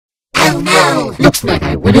no! Looks like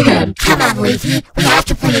I win again. Come on, Leafy. We have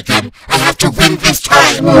to play again. I have to win this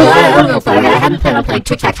time. I don't know, Fire. I haven't planned on playing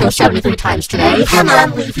tic-tac-toe 73 times today. Come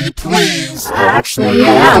on, Leafy, please. Actually,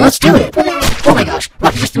 yeah, let's do it. Oh my gosh,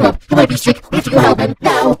 Rocky just threw up. He might be sick. We have to go help him.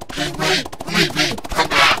 No. Wait, Leafy, come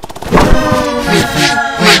back.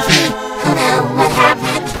 Leafy. Oh no, what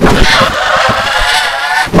happened?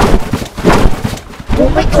 Oh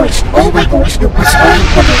my gosh, it was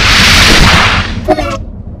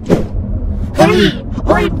Hey,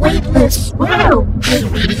 I'm weightless. Wow. Hey,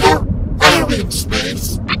 Radio, why are we in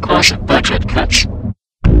space? Because of budget cuts.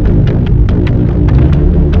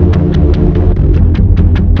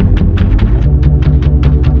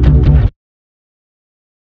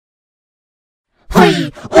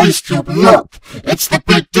 Hey, Ice Cube, look! It's the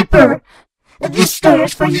Big Dipper! This star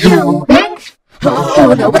is for you! Thanks.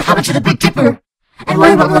 Oh no, what happened to the Big Dipper? And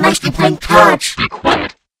why won't the Ice Cube playing catch? Be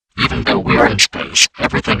quiet. Even though we are in space,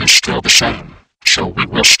 everything is still the same. So we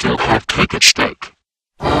will still have cake at stake.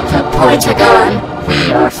 All the points are gone.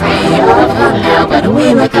 We are free of them now, but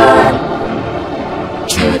we look on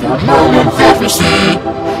to the moment that we see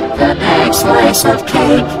the next slice of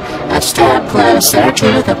cake. A step closer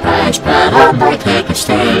to the prize, but on my cake at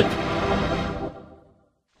stake.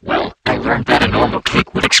 Well, I learned that a normal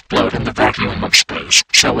cake would explode in the vacuum of space,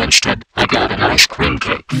 so instead, I got an ice cream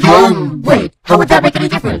cake. Yum! Wait, how would that make any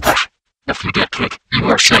difference? If you get cake, you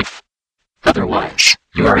are safe. Otherwise,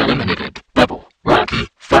 you are eliminated. Bubble, Rocky,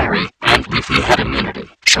 Fiery, and Leafy had immunity,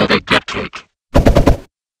 so they get cake.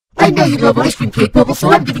 I know you love ice cream cake, Bubble, so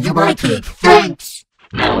I'm giving you my cake. Thanks.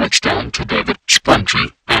 Now it's down to David,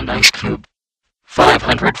 Spongy, and Ice Cube.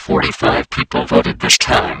 545 people voted this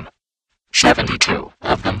time. 72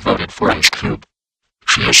 of them voted for Ice Cube.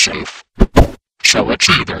 She is safe. So it's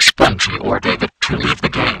either Spongy or David to leave the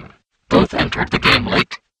game. Both entered the game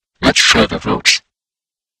late. Let's show the votes.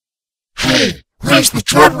 Hey, where's the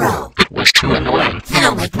drum roll? It was too annoying. Then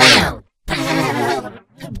I'll make my own.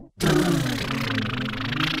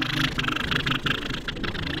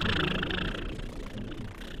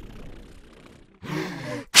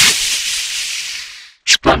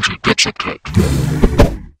 Spongy gets a cake.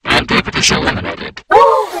 And David is eliminated.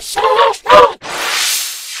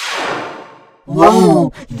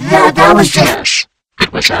 Whoa, that was just... Yes,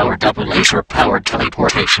 it was our double laser-powered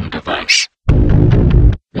teleportation device.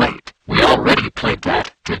 Wait, we already played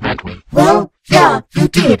that, didn't we? Well, yeah, you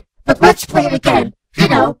did, but let's play it again. You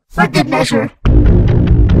know, for good measure.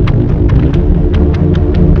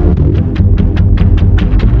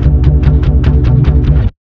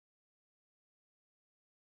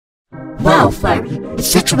 Wow, Fiery, it's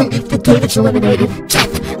such a relief that David's eliminated.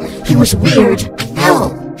 Definitely. He was weird. I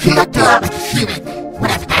know. He looked a lot like a human.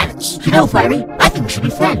 Whatever that is. You know, Fiery, I think we should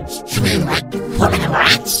be friends. You mean like form an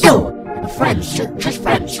alliance? No, friends, just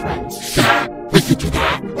friends. Yeah, we could do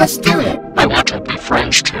that. Let's do it. I want to be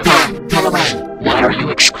friends too. Get away. Why are you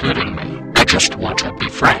excluding me? I just want to be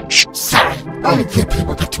friends. Sorry, only good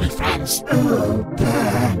people get to be friends.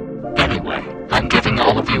 Anyway, I'm giving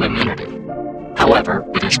all of you immunity. However,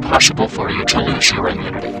 it is possible for you to lose your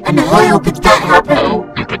immunity. And how could that happen?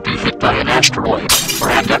 Oh, you could be hit by an asteroid, or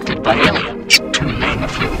abducted by aliens, to name a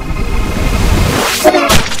few.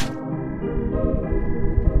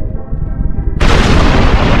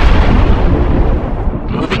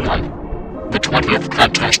 Moving on. The 20th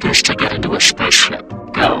contest is to get into a spaceship.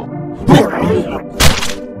 Go.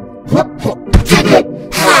 Did it!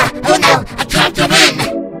 Oh no, I can't get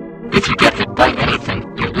in! If you get hit by anything,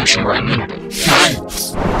 you lose your immunity.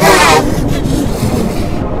 Yikes!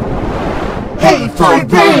 Hey,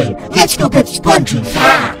 Fiery, let's go get Spongy.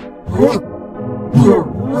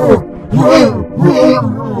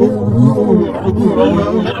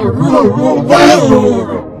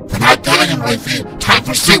 Without getting him, Leafy, time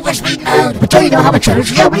for super speed mode! But don't you know how much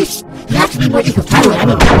energy I waste? You have to be more eco-friendly, I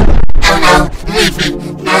mean... Oh no, Leafy,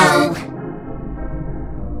 no!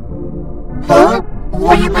 Huh?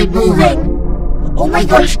 Why am I moving? Oh my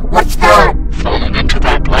gosh, what's that? Falling into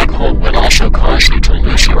that black hole will also cause you to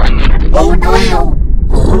lose your immunity. Oh no!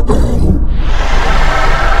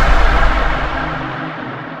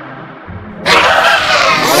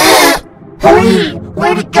 Hurry!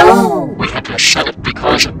 Where'd it go? We had to shut it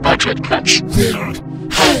because of budget cuts. Weird.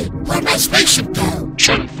 Hey, where'd my spaceship go?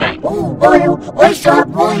 Same thing. Oh, I saw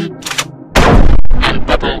mine. And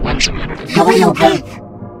Bubble wins immunity. Are we okay?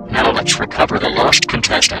 Now let's recover the lost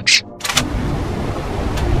contestants.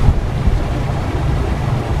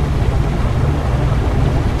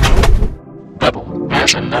 Bubble,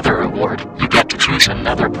 as another award, you get to choose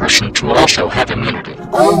another person to also have immunity.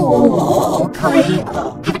 Oh, okay.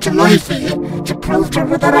 Give it to Leafy to prove to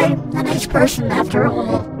her that I'm a nice person after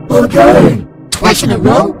all. Oh, yay! Twice in a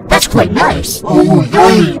row? That's quite nice. Oh,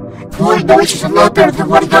 yay! Quite nice is a lot better than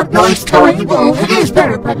running on nice time. Well, it is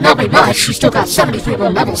better, but not by much. You still got 73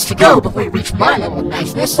 more levels to go before you reach my level of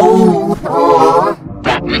niceness. Oh.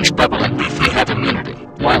 That means Bubble and Leafy have immunity,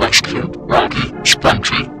 while Ice Cube, Rocky,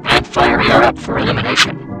 Spongy, and Fiery are up for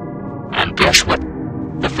elimination. And guess what?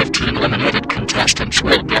 The 15 eliminated contestants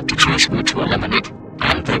will get to choose who to eliminate,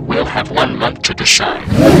 and they will have 1 month to decide.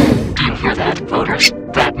 Do you hear that, voters?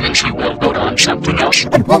 That means you will vote on something else.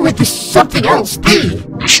 And what would this something else be?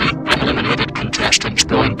 You see, an eliminated contestant's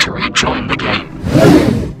going to rejoin the game.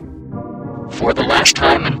 For the last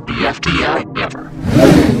time in BFDI ever.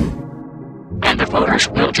 And the voters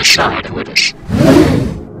will decide who it is.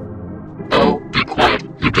 Oh, be quiet,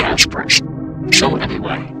 you gaspers. So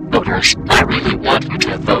anyway, voters, I really want you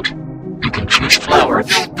to vote. You can choose Flower.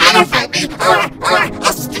 Identify me, or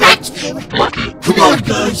I'll scratch you. Lucky. Come on,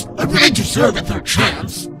 guys. I really deserve a third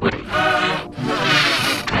chance. Woody. 10.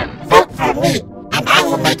 Vote for me, and I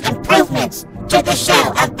will make improvements to the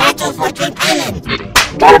show of Battle for Dream Island. Mitty.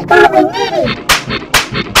 Don't call me Mitty.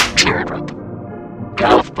 Mitty. Teardrop.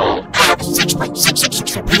 Golf ball. I have a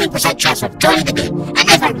 6.666 repeating % chance of joining the game, and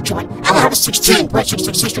if I rejoin, I will have a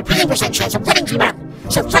 16.666 repeating % chance of winning Dream Island.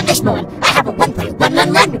 So from this moment, I have a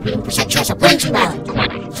 1.199 repeating % chance of winning Dream Island.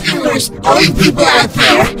 20. Viewers, all you people out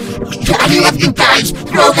there, I love you guys,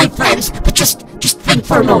 you're all my friends, but just think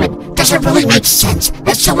for a moment. Does it really make sense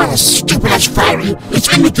that someone as stupid as Fiery is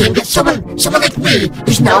in the game that someone like me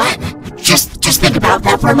is not? Just think about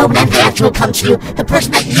that for a moment, and the answer will come to you. The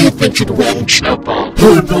person that you think should win. Snowball.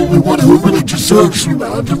 I'm the only one who really deserves you,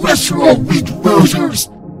 man. The rest are all weak losers.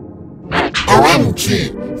 Match.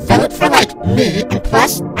 OMG. Vote for, like, me, and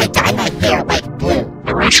plus, I dye my hair like blue.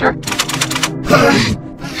 Eraser. Hey!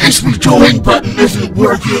 This rejoin button isn't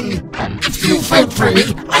working. Pen. If you vote for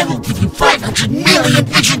me, I will give you $500 million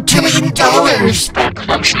 $1 That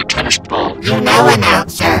clumsy tennis ball. You know,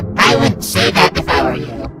 announcer, I wouldn't say that if I were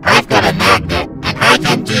you. I've got a magnet, and I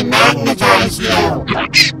can demagnetize you.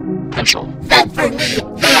 Yikes. Pencil. Vote for me,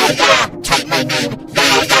 yeah, type my name,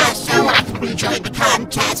 yeah, so I can rejoin the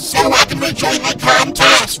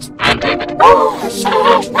contest, And David. Oh,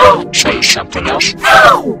 so no, Say something else.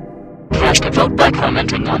 no! Cast a vote by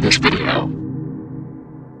commenting on this video.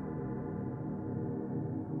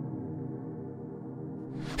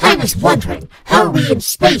 I was wondering, how are we in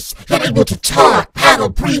space yet able to talk, paddle,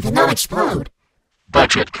 breathe, and not explode?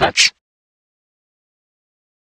 Budget cuts.